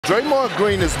Draymond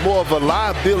Green is more of a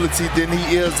liability than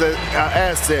he is an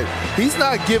asset. He's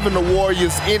not giving the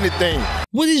Warriors anything.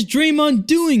 What is Draymond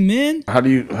doing, man? How do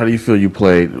you feel you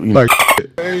played? Like,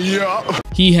 yeah.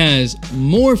 He has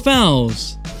more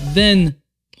fouls than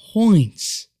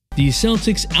points. The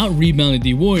Celtics out-rebounded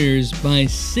the Warriors by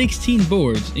 16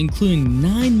 boards, including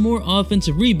 9 more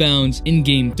offensive rebounds in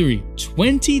Game 3,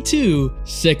 22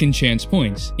 second-chance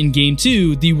points. In Game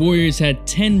 2, the Warriors had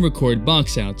 10 recorded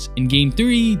box-outs. In Game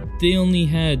 3, they only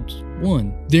had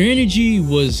 1. Their energy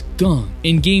was gone.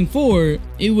 In Game 4,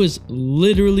 it was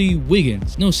literally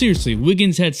Wiggins. No, seriously,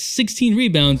 Wiggins had 16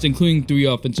 rebounds, including 3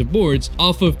 offensive boards,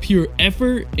 off of pure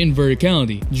effort and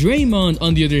verticality. Draymond,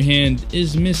 on the other hand,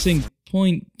 is missing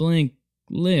point-blank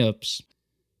layups.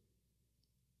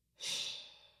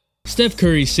 Steph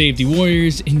Curry saved the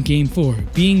Warriors in Game 4,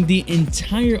 being the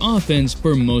entire offense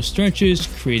for most stretches,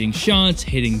 creating shots,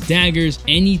 hitting daggers,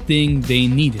 anything they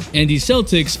needed. And the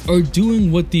Celtics are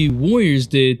doing what the Warriors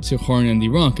did to Harden and the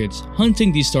Rockets,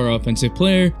 hunting the star offensive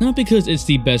player, not because it's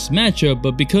the best matchup,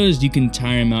 but because you can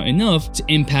tire him out enough to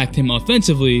impact him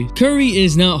offensively. Curry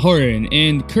is not Harden,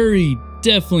 and Curry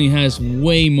definitely has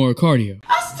way more cardio.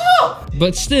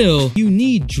 But still, you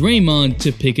need Draymond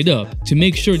to pick it up, to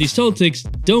make sure the Celtics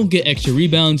don't get extra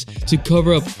rebounds, to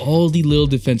cover up all the little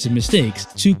defensive mistakes,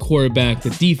 to quarterback the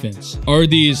defense. Are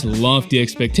these lofty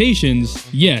expectations?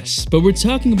 Yes, but we're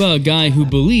talking about a guy who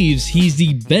believes he's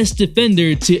the best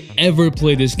defender to ever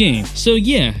play this game. So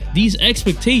yeah, these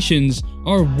expectations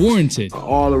are warranted.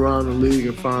 All around the league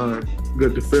and find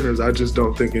good defenders. I just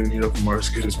don't think any of them are as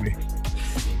good as me.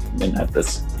 And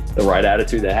that's the right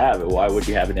attitude to have. Why would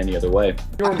you have it any other way?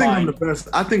 I think I'm the best.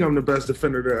 I think I'm the best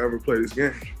defender to ever play this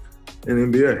game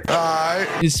in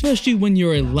NBA. Especially when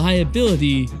you're a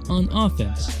liability on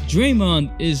offense.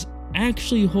 Draymond is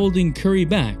actually holding Curry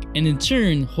back, and in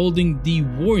turn holding the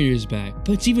Warriors back.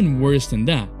 But it's even worse than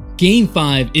that. Game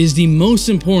 5 is the most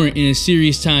important in a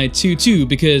series tied 2-2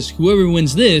 because whoever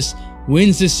wins this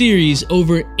wins the series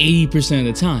over 80%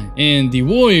 of the time. And the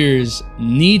Warriors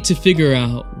need to figure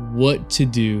out what to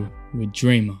do with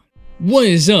Draymond. What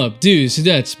is up, dudes,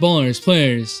 dudettes, ballers,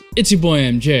 players? It's your boy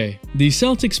MJ. The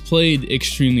Celtics played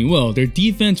extremely well. Their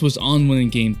defense was on one in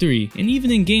Game 3 and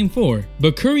even in Game 4.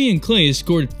 But Curry and Klay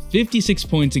scored 56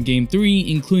 points in Game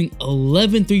 3, including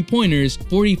 11 3-pointers,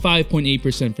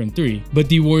 45.8% from 3. But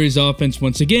the Warriors offense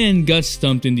once again got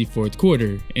stumped in the 4th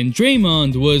quarter, and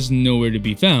Draymond was nowhere to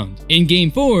be found. In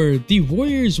Game 4, the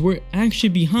Warriors were actually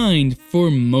behind for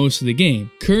most of the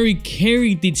game. Curry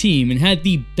carried the team and had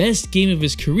the best game of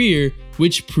his career,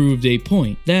 which proved a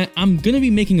point that I'm gonna be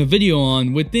making a video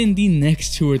on within the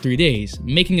next 2 or 3 days,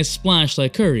 making a splash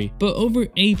like Curry, but over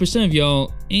 80% of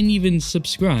y'all ain't even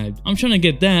subscribed. I'm trying to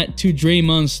get that to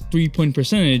Draymond's 3-point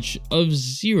percentage of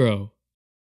 0.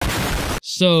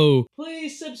 So,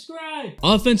 please subscribe!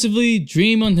 Offensively,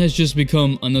 Draymond has just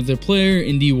become another player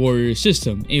in the Warriors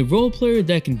system, a role player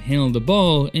that can handle the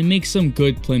ball and make some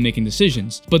good playmaking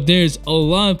decisions. But there's a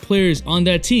lot of players on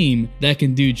that team that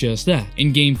can do just that.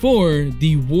 In Game 4,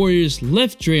 the Warriors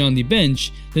left Dre on the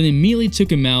bench, then immediately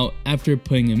took him out after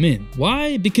putting him in.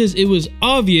 Why? Because it was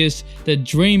obvious that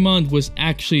Draymond was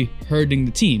actually hurting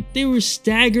the team. They were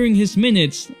staggering his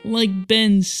minutes like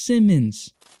Ben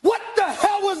Simmons. What the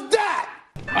hell was that?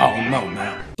 Oh no,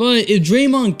 man. But if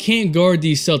Draymond can't guard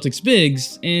these Celtics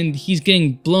bigs, and he's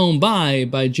getting blown by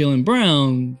Jaylen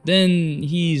Brown, then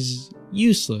he's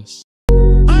useless.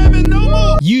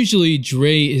 Usually,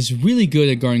 Dre is really good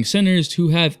at guarding centers who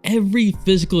have every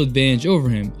physical advantage over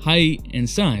him, height and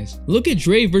size. Look at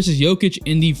Dre versus Jokic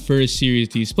in the first series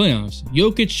of these playoffs.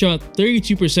 Jokic shot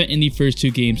 32% in the first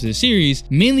 2 games of the series,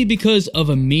 mainly because of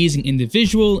amazing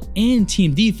individual and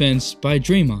team defense by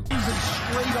Draymond.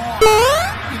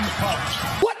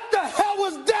 What the hell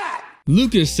was that?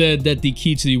 Lucas said that the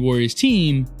key to the Warriors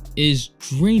team is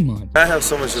Draymond. I have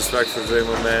so much respect for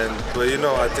Draymond, man. But you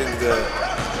know, I think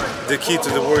the key to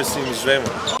the Warriors team is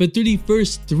Draymond. But through the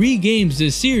first 3 games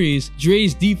this series,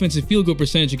 Dre's defensive field goal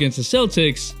percentage against the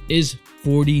Celtics is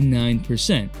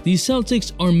 49%. The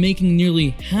Celtics are making nearly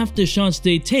half the shots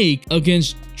they take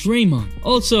against Draymond.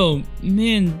 Also,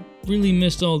 man really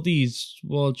missed all these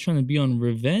while trying to be on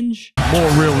revenge. More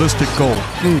realistic goal.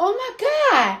 Oh my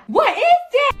God, what is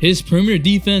that? His perimeter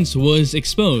defense was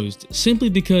exposed simply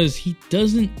because he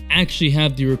doesn't actually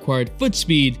have the required foot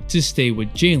speed to stay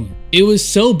with Jaylen. It was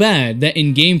so bad that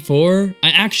in Game 4, I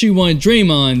actually wanted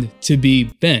Draymond to be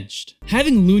benched.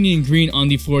 Having Looney and Green on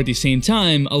the floor at the same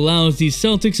time allows the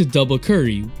Celtics to double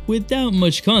Curry without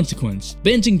much consequence.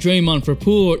 Benching Draymond for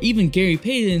Poole or even Gary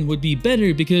Payton would be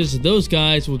better because those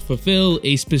guys would fulfill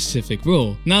a specific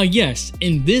role. Now yes,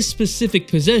 in this specific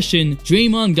possession,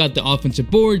 Draymond got the offensive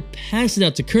board, passed it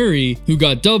out to Curry, who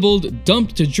got doubled,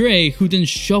 dumped to Dre, who then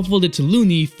shuffled it to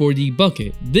Looney for the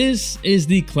bucket. This is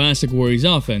the classic Warriors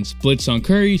offense. Blitz on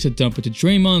Curry to dump it to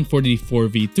Draymond for the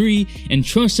 4v3 and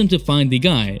trust him to find the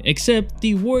guy, except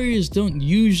the Warriors don't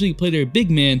usually play their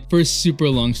big man for super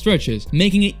long stretches,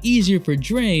 making it easier for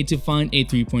Dre to find a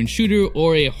 3-point shooter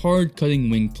or a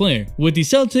hard-cutting wing player. With the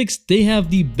Celtics, they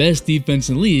have the best defense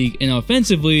in the league, and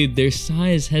offensively, their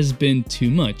size has been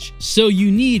too much. So you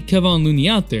need Kevon Looney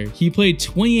out there. He played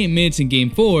 28 minutes in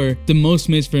Game 4, the most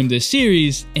minutes for him this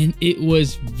series, and it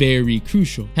was very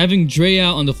crucial. Having Dre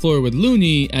out on the floor with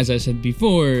Looney, as I said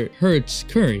before, hurts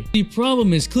Curry. The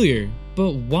problem is clear.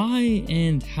 But why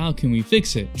and how can we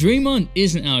fix it? Draymond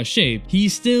isn't out of shape.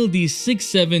 He's still the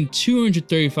 6'7",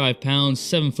 235 pounds,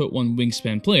 7'1"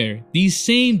 wingspan player. The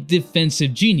same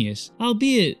defensive genius,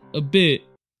 albeit a bit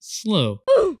slow.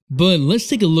 But let's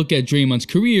take a look at Draymond's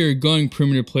career guarding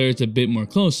perimeter players a bit more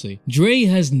closely. Dre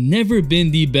has never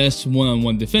been the best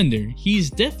one-on-one defender. He's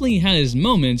definitely had his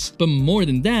moments, but more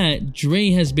than that, Dre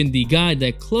has been the guy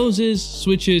that closes,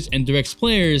 switches, and directs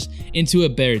players into a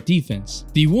better defense.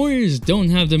 The Warriors don't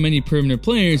have that many perimeter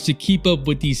players to keep up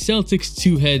with the Celtics'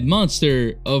 two-head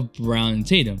monster of Brown and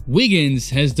Tatum. Wiggins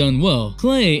has done well.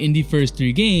 Clay in the first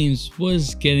 3 games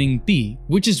was getting beat,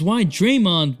 which is why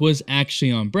Draymond was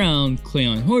actually on Brown, Clay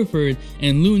on Horford,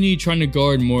 and Looney trying to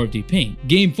guard more of the paint.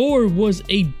 Game 4 was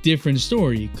a different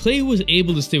story. Clay was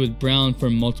able to stay with Brown for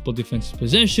multiple defensive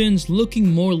possessions,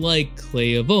 looking more like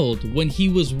Clay of old, when he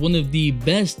was one of the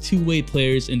best two-way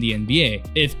players in the NBA.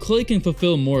 If Clay can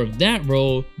fulfill more of that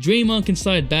role, Draymond can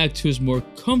slide back to his more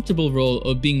comfortable role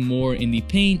of being more in the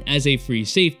paint as a free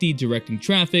safety, directing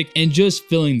traffic, and just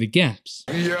filling the gaps.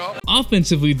 Yeah.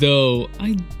 Offensively though,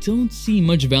 I don't see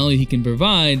much value he can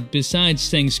provide besides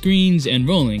setting screens and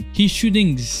rolling. He's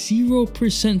shooting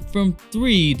 0% from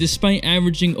 3 despite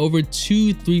averaging over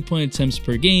 2 3-point attempts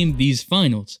per game these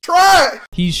finals. Try!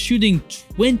 He's shooting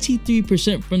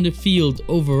 23% from the field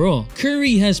overall.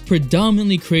 Curry has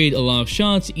predominantly created a lot of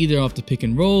shots either off the pick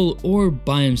and roll or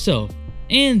by himself,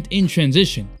 and in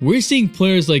transition. We're seeing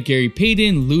players like Gary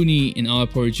Payton, Looney, and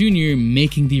Otto Porter Jr.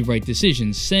 making the right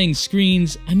decisions, setting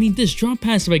screens. I mean, this drop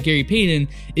pass by Gary Payton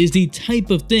is the type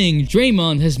of thing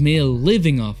Draymond has made a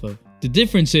living off of. The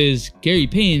difference is, Gary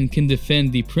Payton can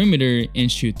defend the perimeter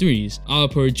and shoot threes.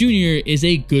 Otto Porter Jr. is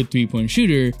a good 3-point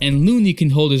shooter, and Looney can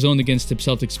hold his own against the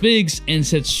Celtics bigs and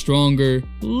set stronger,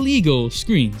 legal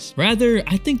screens. Rather,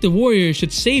 I think the Warriors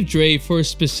should save Dre for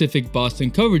specific Boston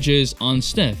coverages on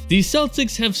Steph. The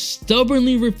Celtics have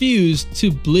stubbornly refused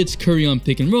to blitz Curry on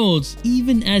pick and rolls,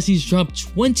 even as he's dropped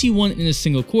 21 in a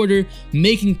single quarter,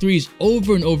 making threes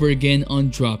over and over again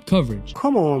on drop coverage.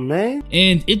 Come on, man.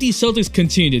 And if the Celtics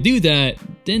continue to do that,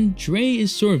 then Dre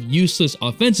is sort of useless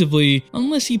offensively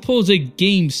unless he pulls a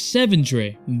Game 7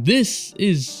 Dre. This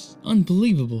is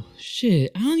unbelievable.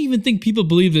 Shit, I don't even think people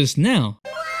believe this now.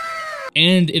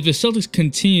 And if the Celtics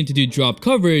continue to do drop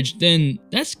coverage, then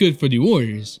that's good for the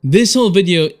Warriors. This whole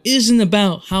video isn't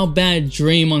about how bad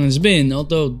Draymond has been,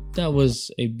 although that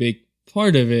was a big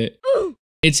part of it.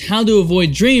 It's how to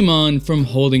avoid Draymond from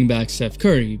holding back Steph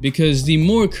Curry, because the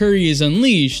more Curry is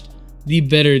unleashed, the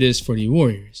better it is for the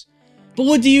Warriors. But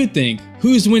what do you think?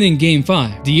 Who's winning Game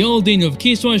 5? The all-day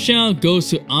notification shout out goes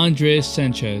to Andres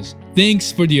Sanchez.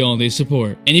 Thanks for the all-day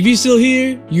support. And if you're still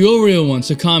here, you're a real one,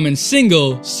 so comment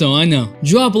single so I know.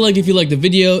 Drop a like if you liked the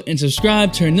video, and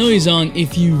subscribe, turn noise on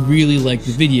if you really like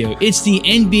the video. It's the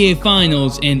NBA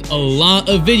Finals, and a lot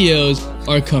of videos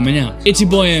are coming out. It's your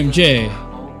boy MJ.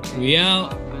 We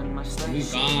out. We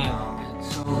vibe.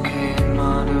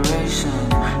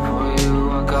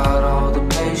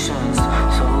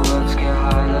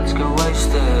 Let's get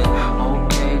wasted.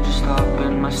 Okay, just hop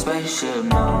in my spaceship.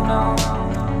 No, no, no.